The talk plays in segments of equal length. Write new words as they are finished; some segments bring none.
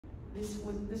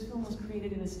this film was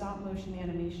created in a stop motion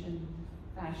animation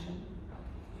fashion.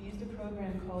 We used a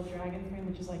program called Dragonframe,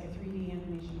 which is like a 3D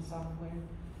animation software,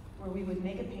 where we would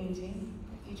make a painting.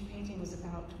 Each painting was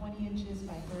about 20 inches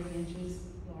by 30 inches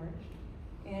large.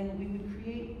 And we would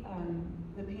create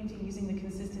the painting using the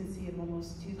consistency of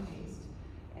almost toothpaste.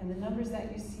 And the numbers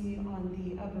that you see on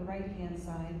the upper right-hand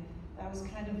side, that was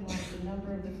kind of like the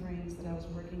number of the frames that I was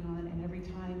working on, and every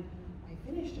time I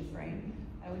finished a frame,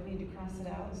 I would need to cross it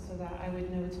out so that I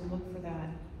would know to look for that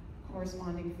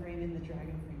corresponding frame in the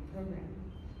Dragonframe program.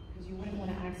 Because you wouldn't want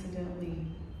to accidentally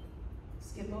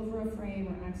skip over a frame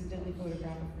or accidentally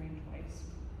photograph a frame twice.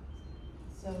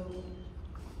 So,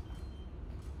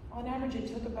 on average, it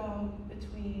took about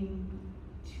between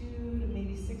 2 to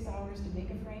maybe 6 hours to make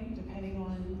a frame, depending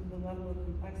on the level of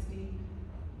complexity.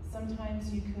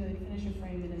 Sometimes you could finish a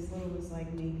frame in as little as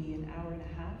like maybe an hour and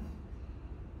a half.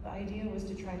 The idea was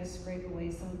to try to scrape away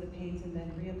some of the paint and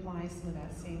then reapply some of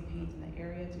that same paint in the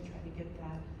area to try to get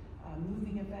that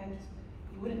moving effect.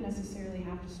 You wouldn't necessarily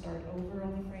have to start over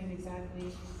on the frame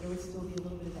exactly. There would still be a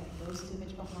little bit of that ghost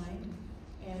image behind.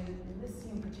 And in this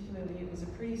scene particularly, it was a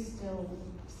pretty still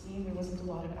scene. There wasn't a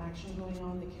lot of action going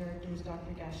on. The characters,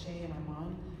 Dr. Gachet and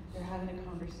Armand, they're having a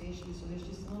conversation, so there's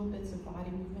just little bits of body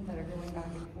movement that are going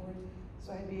back and forth.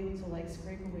 So I'd be able to like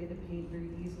scrape away the paint very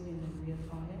easily and then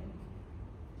reapply it.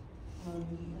 Let's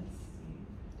see.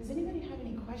 Does anybody have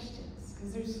any questions?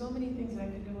 Because there's so many things that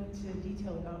I could go into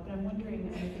detail about, but I'm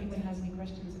wondering if anyone has any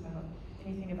questions about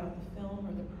anything about the film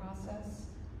or the process.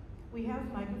 We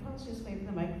have microphones, just wait for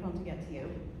the microphone to get to you.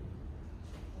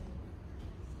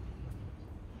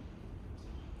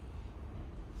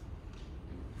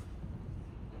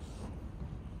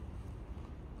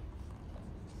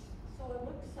 So it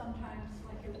looks sometimes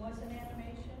like it was an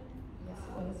animation? Yes,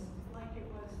 it was. Like it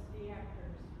was the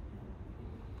actors.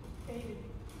 Faded, it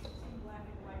seemed black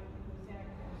and white when it was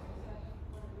actors. Is that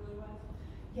what it really was?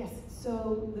 Yes,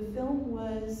 so the film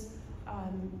was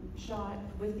shot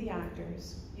with the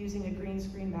actors using a green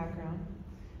screen background,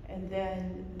 and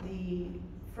then the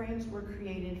frames were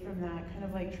created from that, kind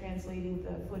of like translating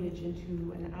the footage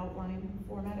into an outline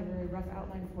format, a very rough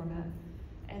outline format.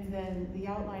 And then the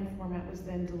outline format was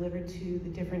then delivered to the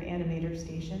different animator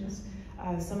stations.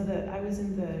 I was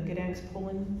in the Gdansk,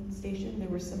 Poland station. There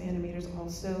were some animators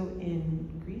also in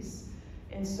Greece.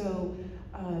 And so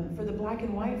for the black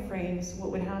and white frames,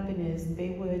 what would happen is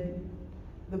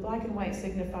the black and white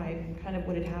signified kind of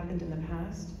what had happened in the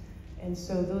past. And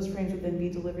so those frames would then be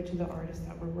delivered to the artists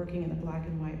that were working in the black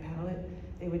and white palette.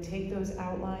 They would take those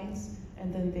outlines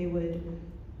and then they would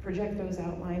project those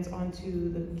outlines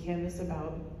onto the canvas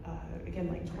about, again,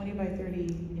 like 20 by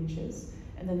 30 inches.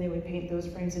 And then they would paint those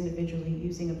frames individually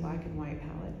using a black and white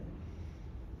palette.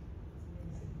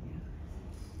 Yeah.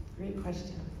 Great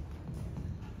question.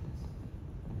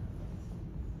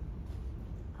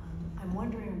 I'm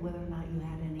wondering whether or not you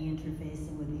had any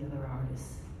interfacing with the other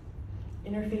artists.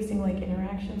 Interfacing, like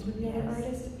interactions with the other Yes.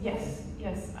 artists?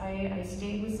 Yes. I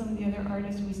stayed with some of the other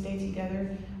artists. We stayed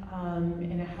together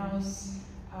in a house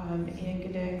in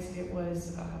Gdansk. It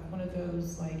was one of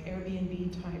those like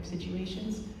Airbnb type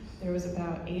situations. There was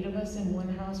about 8 of us in one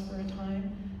house for a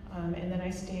time. And then I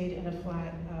stayed in a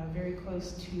flat very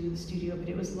close to the studio, but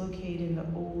it was located in the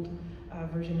old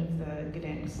version of the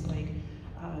Gdansk.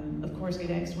 Of course,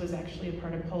 Gdansk was actually a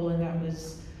part of Poland that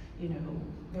was,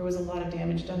 there was a lot of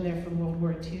damage done there from World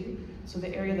War II. So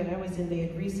the area that I was in, they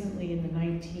had recently in the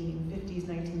 1950s,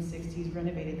 1960s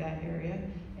renovated that area.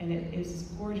 And it is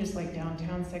gorgeous, like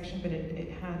downtown section, but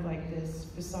it had like this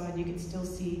facade. You could still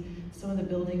see some of the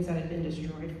buildings that had been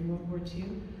destroyed from World War II.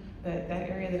 But that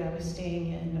area that I was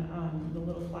staying in, the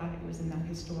little flat, it was in that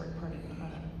historic part of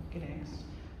Gdansk.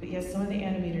 But yes, some of the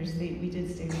animators, we did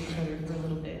stay with each other for a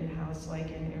little bit in house, like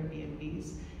in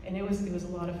Airbnbs. And it was a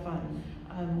lot of fun.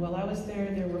 While I was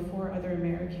there were 4 other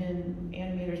American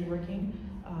animators working.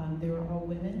 They were all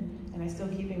women, and I still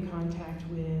keep in contact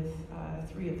with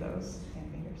 3 of those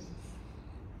animators.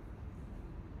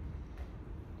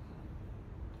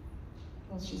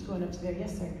 Well, she's going up to there.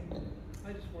 Yes, sir.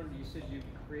 I just wondered, you said you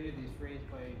created these frames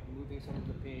by moving some of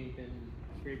the paint and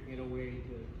scraping it away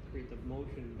to create the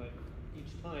motion, but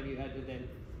each time you had to then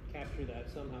capture that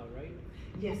somehow, right?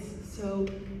 Yes, so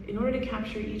in order to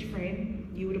capture each frame,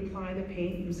 you would apply the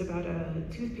paint. It was about a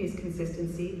toothpaste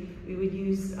consistency. We would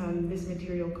use this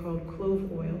material called clove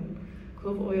oil.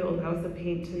 Clove oil allows the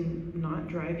paint to not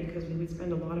dry because we would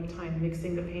spend a lot of time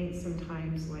mixing the paint,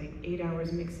 sometimes like 8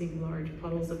 hours mixing large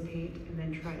puddles of paint, and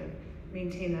then try to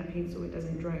maintain that paint so it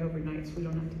doesn't dry overnight so we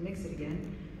don't have to mix it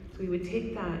again. So we would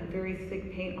take that very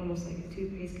thick paint, almost like a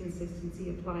toothpaste consistency,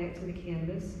 apply it to the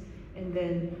canvas, And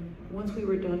then once we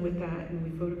were done with that and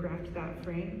we photographed that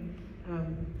frame,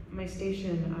 my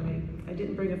station, I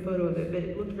didn't bring a photo of it, but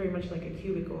it looked very much like a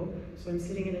cubicle. So I'm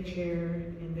sitting in a chair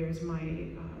and there's my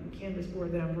canvas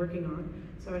board that I'm working on.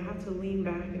 So I'd have to lean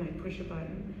back and I'd push a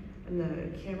button and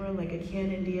the camera, like a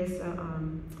Canon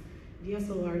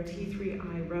DSLR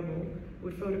T3i Rebel,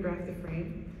 would photograph the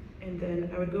frame. And then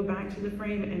I would go back to the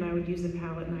frame and I would use a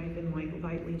palette knife and like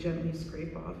lightly, gently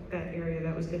scrape off that area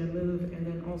that was gonna move, and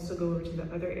then also go over to the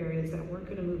other areas that weren't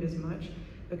gonna move as much,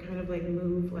 but kind of like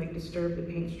move, like disturb the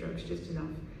paint strokes just enough,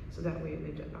 so that way it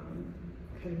would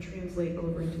kind of translate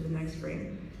over into the next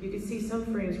frame. You could see some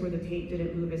frames where the paint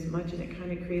didn't move as much and it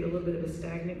kind of created a little bit of a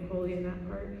stagnant quality in that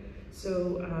part.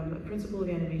 So a principle of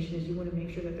animation is you want to make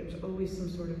sure that there's always some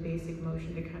sort of basic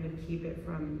motion to kind of keep it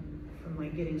from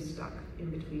like getting stuck in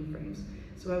between frames.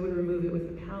 So I would remove it with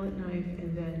a palette knife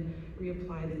and then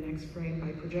reapply the next frame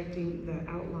by projecting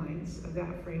the outlines of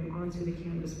that frame onto the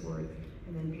canvas board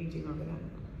and then painting over that.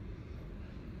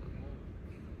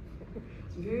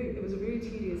 It was a very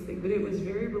tedious thing, but it was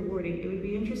very rewarding. It would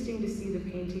be interesting to see the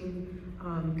painting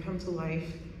come to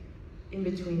life in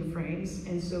between frames.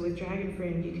 And so with Dragon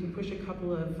Frame, you can push a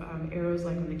couple of arrows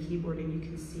like on the keyboard and you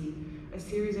can see a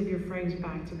series of your frames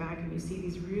back to back, and you see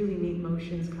these really neat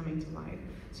motions coming to life.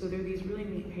 So they're these really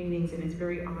neat paintings and it's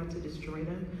very odd to destroy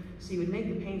them. So you would make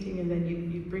the painting and then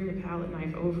you bring the palette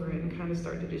knife over it and kind of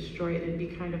start to destroy it, and it'd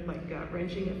be kind of like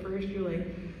gut-wrenching at first. You're like,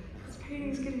 this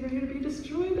painting's getting ready to be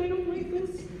destroyed, I don't like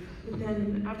this. But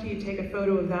then after you take a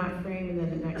photo of that frame and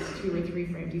then the next 2 or 3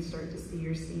 frames, you start to see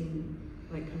your scene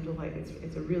like come to life.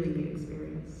 It's a really neat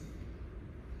experience.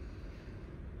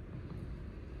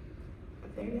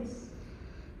 Up there, yes?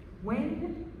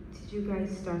 When did you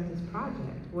guys start this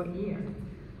project? What year?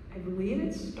 I believe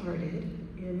it started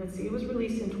in, let's see, it was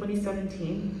released in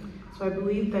 2017. So I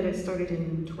believe that it started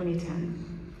in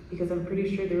 2010 because I'm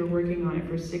pretty sure they were working on it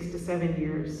for 6 to 7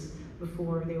 years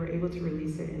before they were able to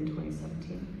release it in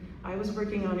 2017. I was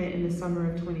working on it in the summer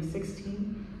of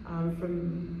 2016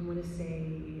 from, I want to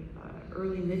say,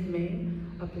 early mid-May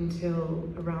up until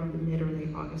around the mid or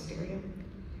late August area.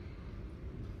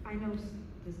 I know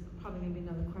there's probably going to be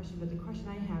another question, but the question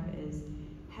I have is,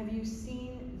 have you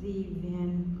seen the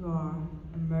Van Gogh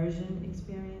immersion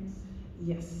experience?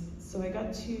 Yes, so I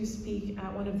got to speak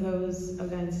at one of those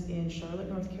events in Charlotte,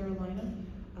 North Carolina.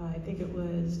 I think it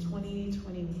was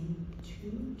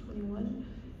 2022, 21,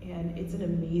 and it's an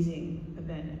amazing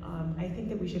event. I think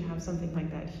that we should have something like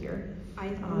that here. I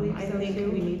believe so think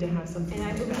too. we need to have something And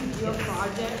I like that. believe your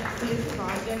project, this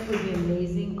project would be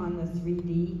amazing on the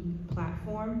 3D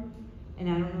platform. And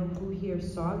I don't know who here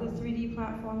saw the 3D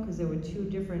platform, because there were 2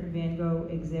 different Van Gogh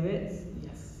exhibits.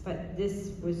 Yes. But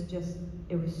this was just,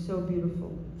 it was so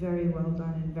beautiful, very well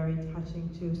done and very touching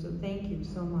too. So thank you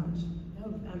so much.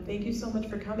 No, thank you so much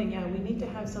for coming. Yeah, we need to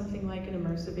have something like an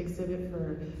immersive exhibit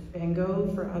for Van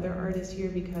Gogh, for other artists here,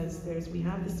 because we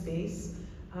have the space,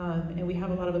 and we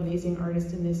have a lot of amazing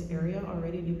artists in this area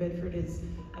already. New Bedford is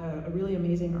a really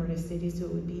amazing artist city, so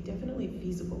it would be definitely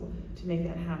feasible to make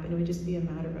that happen. It would just be a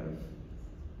matter of,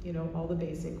 you know, all the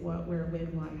basic what, where, when,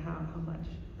 why, how much,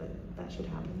 but that should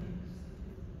happen.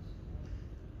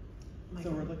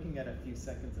 So we're looking at a few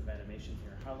seconds of animation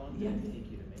here. How long did it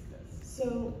take you to make this?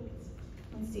 So,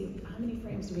 let's see, how many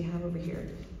frames do we have over here?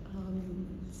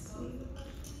 Let's see.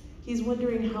 He's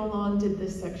wondering how long did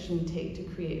this section take to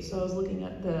create. So I was looking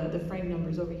at the frame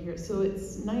numbers over here. So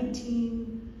it's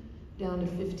 19 down to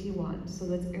 51. So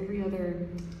that's every other,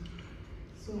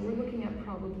 so we're looking at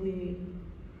probably,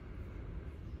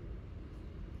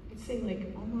 I'd say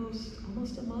like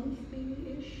almost a month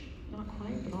maybe-ish. Not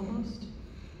quite, but almost.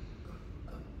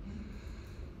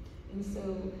 And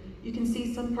so you can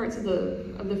see some parts of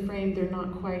the frame, they're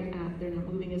not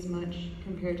moving as much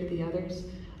compared to the others.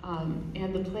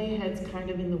 And the playhead's kind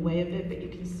of in the way of it, but you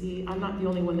can see, I'm not the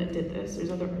only one that did this, there's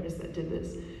other artists that did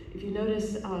this. If you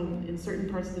notice, in certain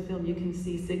parts of the film, you can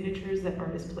see signatures that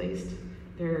artists placed,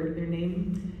 their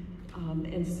name.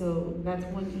 And so that's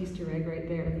one Easter egg right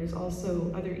there. And there's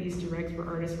also other Easter eggs where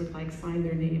artists would like sign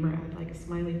their name or add like a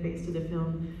smiley face to the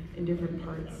film in different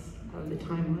parts of the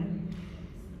timeline.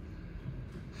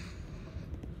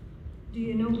 Do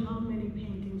you know how many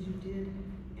paintings you did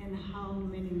and how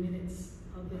many minutes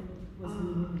of it was in the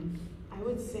movie? I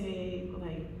would say,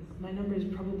 like, my number is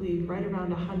probably right around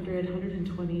 100,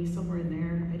 120, somewhere in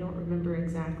there. I don't remember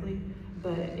exactly,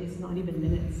 but it's not even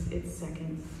minutes, it's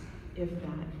seconds, if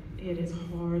that. It is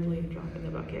hardly a drop in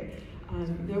the bucket.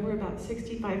 There were about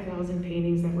 65,000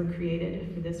 paintings that were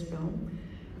created for this film.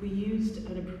 We used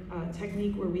a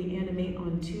technique where we animate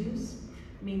on twos,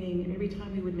 meaning every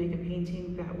time we would make a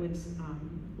painting that would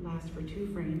last for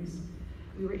 2 frames.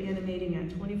 We were animating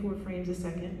at 24 frames a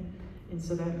second, and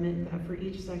so that meant that for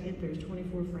each second there's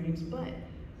 24 frames, but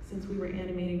since we were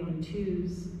animating on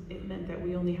 2s, it meant that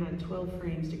we only had 12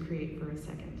 frames to create for a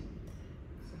second.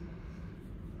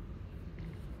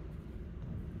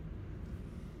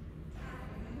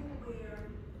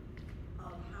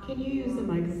 Can you use the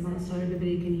microphone so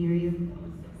everybody can hear you?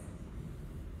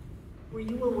 Were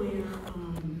you aware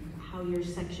how your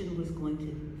section was going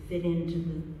to fit into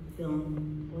the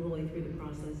film all the way through the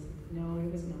process? No,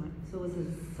 it was not. So it was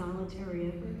a solitary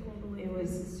effort all the way? It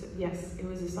was, yes, it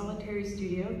was a solitary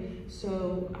studio.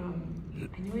 So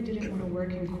I knew I didn't want to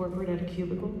work in corporate at a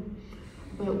cubicle,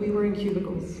 but we were in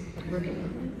cubicles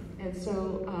working. And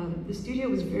so the studio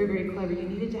was very, very clever. You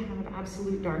needed to have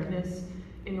absolute darkness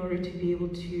in order to be able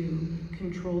to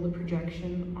control the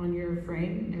projection on your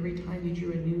frame every time you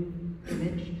drew a new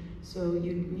image. So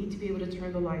you need to be able to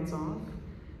turn the lights off,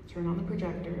 turn on the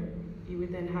projector. You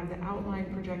would then have the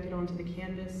outline projected onto the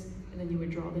canvas, and then you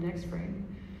would draw the next frame.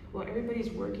 Well,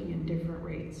 everybody's working in different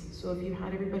rates. So if you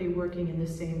had everybody working in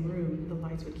the same room, the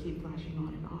lights would keep flashing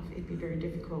on and off. It'd be very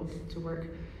difficult to work.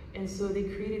 And so they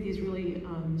created these really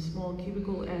small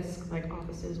cubicle-esque like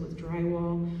offices with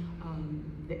drywall.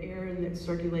 The air that's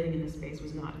circulating in the space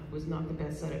was not the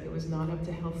best setup. It was not up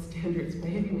to health standards by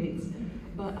any means.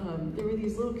 But there were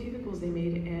these little cubicles they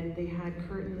made, and they had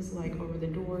curtains like over the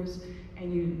doors,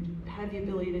 and you had the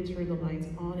ability to turn the lights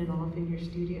on and off in your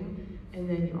studio. And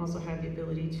then you also had the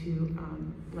ability to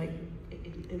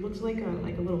it looked like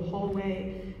a little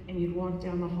hallway, and you'd walk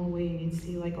down the hallway and you'd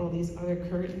see like all these other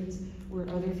curtains where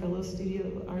other fellow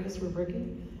studio artists were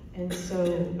working. And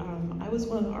so I was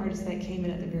one of the artists that came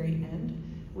in at the very end,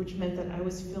 which meant that I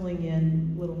was filling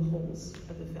in little holes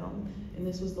of the film. And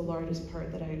this was the largest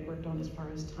part that I had worked on as far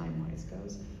as time-wise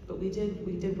goes. But we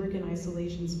did work in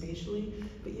isolation spatially,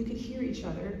 but you could hear each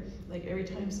other, like every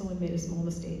time someone made a small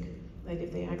mistake. Like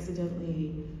if they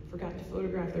accidentally forgot to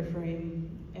photograph their frame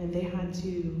and they had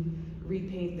to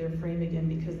repaint their frame again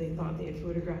because they thought they had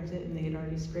photographed it and they had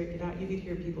already scraped it out, you could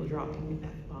hear people dropping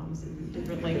F-bombs in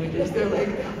different languages. They're like,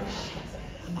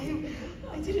 I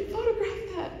didn't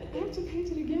photograph that, I have to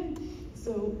paint it again.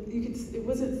 So it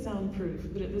wasn't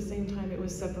soundproof, but at the same time it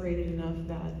was separated enough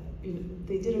that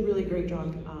they did a really great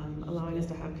job allowing us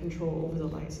to have control over the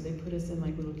light. So they put us in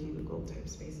like little cubicle type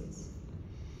spaces.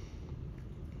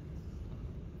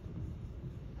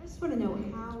 I just want to know,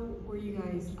 how were you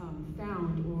guys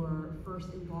found or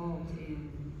first involved in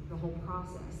the whole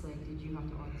process? Like, did you have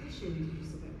to audition? Did you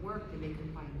submit work? Did they come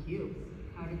find you?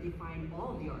 How did they find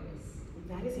all of the artists?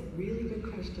 That is a really good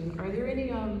question. Are there any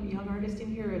young artists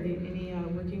in here? Are there any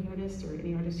working artists or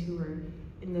any artists who are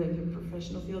in the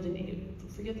professional field? And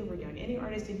forget the word young. Any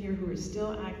artists in here who are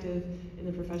still active in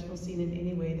the professional scene in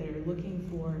any way that are looking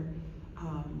for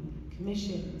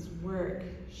commissions, work,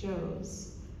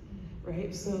 shows,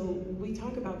 right? So we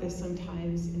talk about this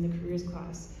sometimes in the careers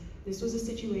class. This was a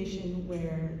situation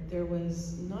where there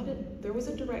was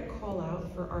a direct call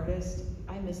out for artists.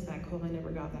 I missed that call, I never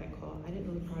got that call. I didn't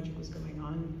know the project was going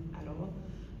on at all.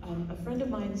 A friend of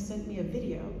mine sent me a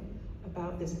video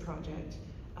about this project.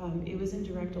 It was in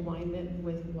direct alignment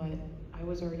with what I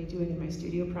was already doing in my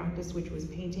studio practice, which was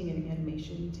painting and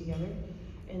animation together.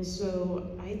 And so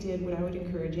I did what I would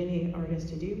encourage any artist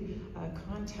to do,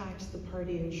 contact the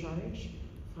party in charge,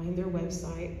 find their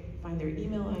website, find their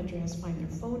email address, find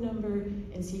their phone number,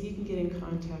 and see if you can get in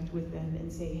contact with them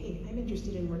and say, hey, I'm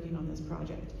interested in working on this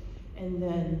project. And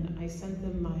then I sent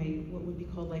them what would be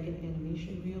called like an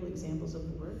animation reel, examples of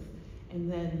the work. And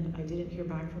then I didn't hear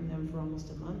back from them for almost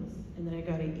a month. And then I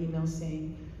got an email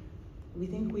saying, we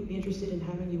think we'd be interested in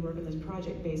having you work on this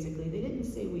project, basically. They didn't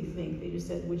say we think, they just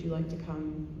said, would you like to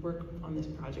come work on this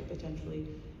project potentially?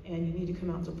 And you need to come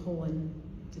out to Poland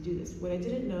to do this. What I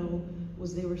didn't know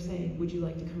was they were saying, would you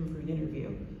like to come for an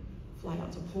interview? Fly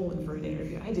out to Poland for an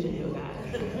interview. I didn't know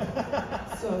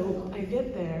that. So I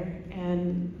get there,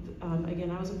 and again,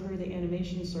 I was a part of the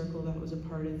animation circle that was a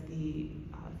part of the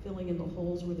filling in the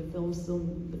holes where the film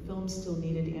still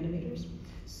needed animators.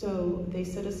 So they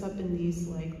set us up in these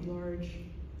like large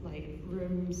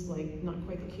rooms, like not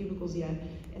quite the cubicles yet,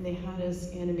 and they had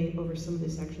us animate over some of the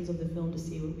sections of the film to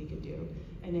see what we could do.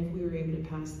 And if we were able to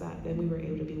pass that, then we were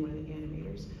able to be one of the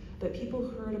animators. But people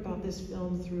heard about this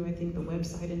film through, I think, the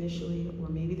website initially, or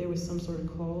maybe there was some sort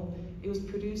of call. It was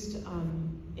produced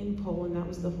in Poland. That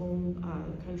was the home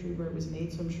country where it was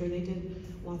made, so I'm sure they did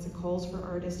lots of calls for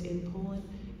artists in Poland,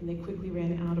 and they quickly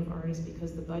ran out of artists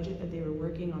because the budget that they were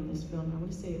working on this film, I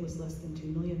want to say it was less than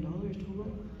 $2 million total.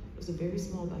 It was a very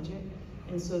small budget.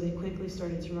 And so they quickly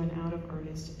started to run out of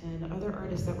artists, and other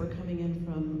artists that were coming in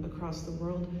from across the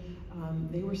world,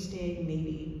 they were staying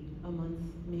maybe a month,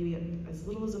 maybe as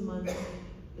little as a month,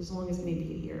 as long as maybe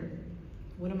a year.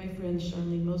 One of my friends,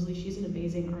 Charlene Mosley, she's an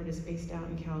amazing artist based out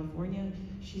in California.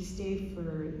 She stayed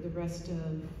for the rest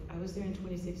of, I was there in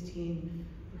 2016.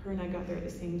 Her and I got there at the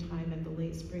same time at the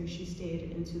late spring. She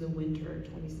stayed into the winter of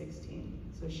 2016.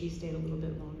 So she stayed a little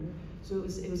bit longer. So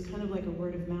it was kind of like a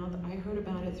word of mouth. I heard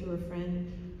about it through a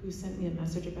friend who sent me a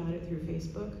message about it through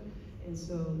Facebook. And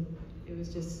so it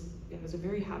was just, it was a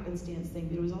very happenstance thing.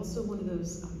 But it was also one of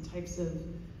those types of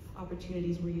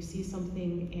opportunities where you see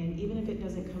something, and even if it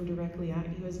doesn't come directly at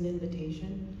you as an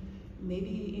invitation,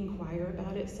 maybe inquire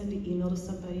about it, send an email to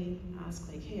somebody, ask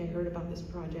like, hey, I heard about this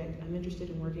project, I'm interested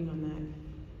in working on that.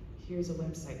 Here's a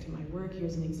website to my work,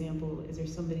 here's an example, is there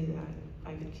somebody that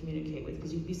I could communicate with?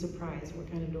 Because you'd be surprised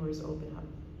what kind of doors open up.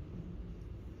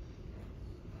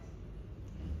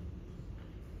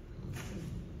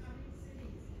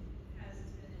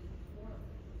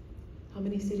 How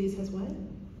many cities has what?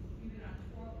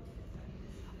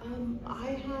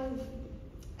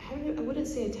 I wouldn't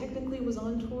say I technically was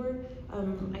on tour.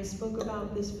 I spoke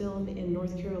about this film in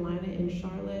North Carolina, in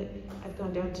Charlotte. I've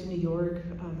gone down to New York,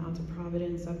 out to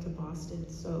Providence, up to Boston.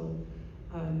 So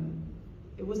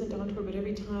it wasn't on tour, but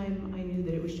every time I knew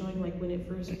that it was showing, like when it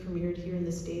first premiered here in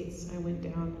the States, I went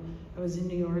down. I was in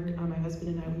New York. My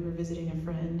husband and I, we were visiting a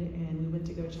friend, and we went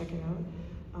to go check it out.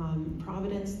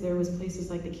 Providence, there was places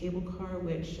like the Cable Car,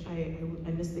 which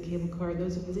I missed the Cable Car.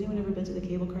 Has anyone ever been to the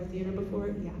Cable Car Theater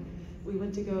before? Yeah. We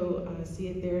went to go see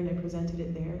it there, and I presented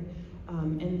it there.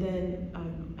 And then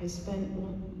I spent,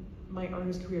 well, my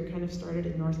artist career kind of started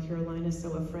in North Carolina,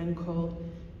 so a friend called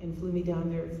and flew me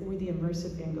down there for the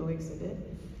immersive Van Gogh exhibit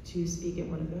to speak at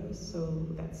one of those. So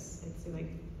that's, I'd say, like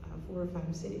 4 or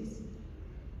 5 cities.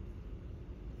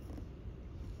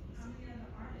 How many other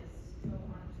artists go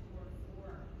on tour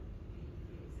for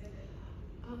the exhibit?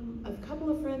 A couple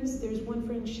of friends. There's one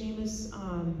friend, Seamus, I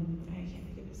can't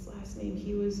think of his last name.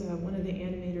 He was one of the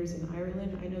animators in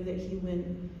Ireland. I know that he went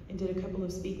and did a couple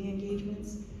of speaking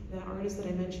engagements. The artist that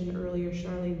I mentioned earlier,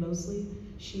 Charlene Mosley,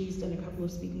 she's done a couple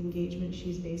of speaking engagements.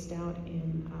 She's based out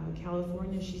in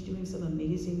California. She's doing some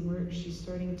amazing work. She's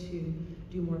starting to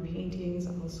do more paintings.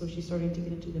 Also, she's starting to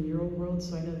get into the mural world,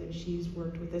 so I know that she's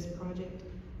worked with this project.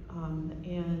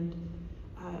 And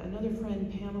another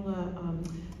friend, Pamela,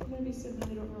 I'm gonna be so mad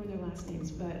I don't remember their last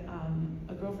names, but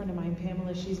a girlfriend of mine,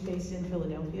 Pamela, she's based in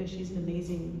Philadelphia. She's an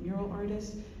amazing mural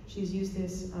artist. She's used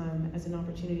this as an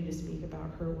opportunity to speak about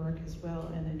her work as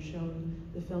well, and then shown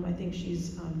the film. I think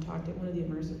she's talked at one of the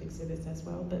immersive exhibits as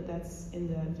well, but that's in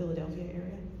the Philadelphia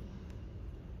area.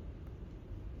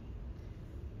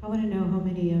 I want to know how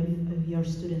many of your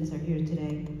students are here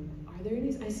today. Are there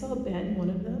any? I saw Ben, one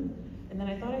of them, and then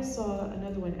I thought I saw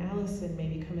another one, Allison,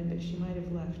 maybe come in, but she might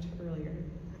have left earlier.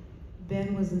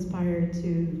 Ben was inspired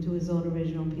to do his own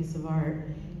original piece of art.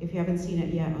 If you haven't seen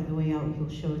it yet, on the way out, he'll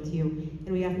show it to you.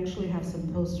 And we actually have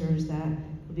some posters that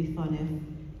would be fun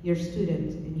if your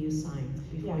student and you sign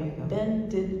before you go. Ben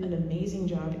did an amazing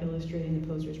job illustrating the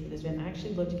posters for this event. I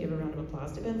actually love to give a round of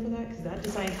applause to Ben for that, because that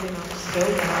design came out so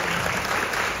well.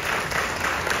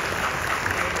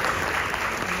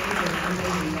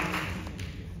 Amazing.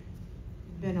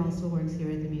 Ben also works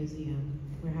here at the museum.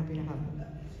 We're happy to have him.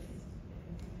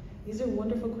 These are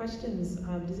wonderful questions.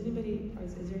 Does anybody,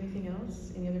 is there anything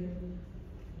else? Any other?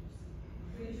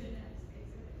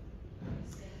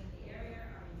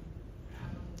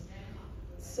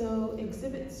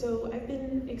 So I've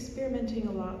been experimenting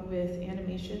a lot with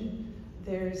animation.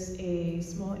 There's a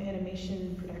small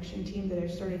animation production team that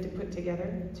I've started to put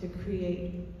together to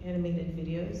create animated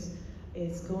videos.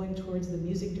 It's going towards the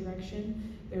music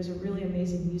direction. There's a really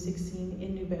amazing music scene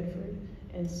in New Bedford,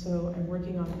 and so I'm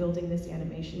working on building this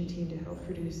animation team to help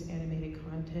produce animated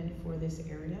content for this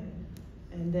area.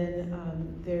 And then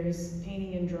there's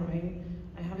painting and drawing.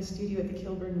 I have a studio at the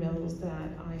Kilburn Mills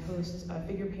that I host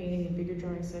figure painting and figure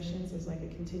drawing sessions as like a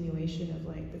continuation of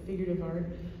like the figurative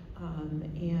art.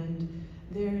 And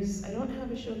I don't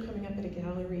have a show coming up at a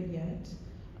gallery yet.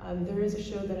 There is a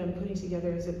show that I'm putting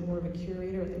together as more of a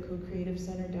curator at the Co-Creative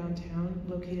Center downtown,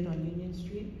 located on Union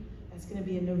Street. That's going to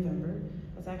be in November.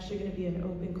 That's actually going to be an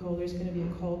open call. There's going to be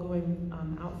a call going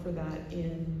out for that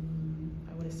in,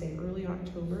 I want to say, early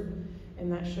October.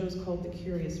 And that show's called The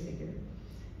Curious Figure.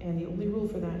 And the only rule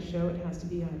for that show, it has to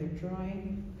be either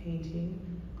drawing, painting,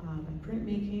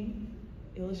 printmaking,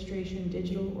 illustration,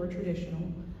 digital or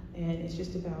traditional. And it's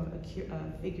just about a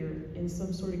figure in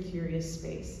some sort of curious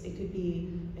space. It could be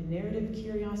a narrative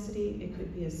curiosity, it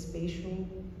could be a spatial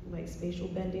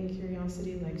bending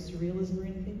curiosity, like surrealism or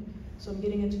anything. So I'm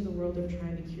getting into the world of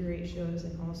trying to curate shows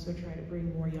and also try to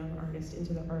bring more young artists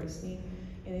into the art scene.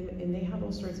 And they have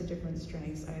all sorts of different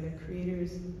strengths, either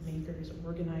creators, makers,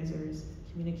 organizers,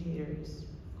 communicators,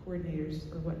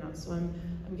 coordinators, or whatnot. So I'm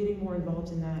getting more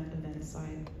involved in that event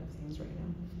side of things right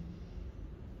now.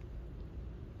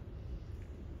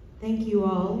 Thank you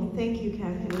all. Thank you,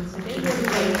 Kathy. Thank you.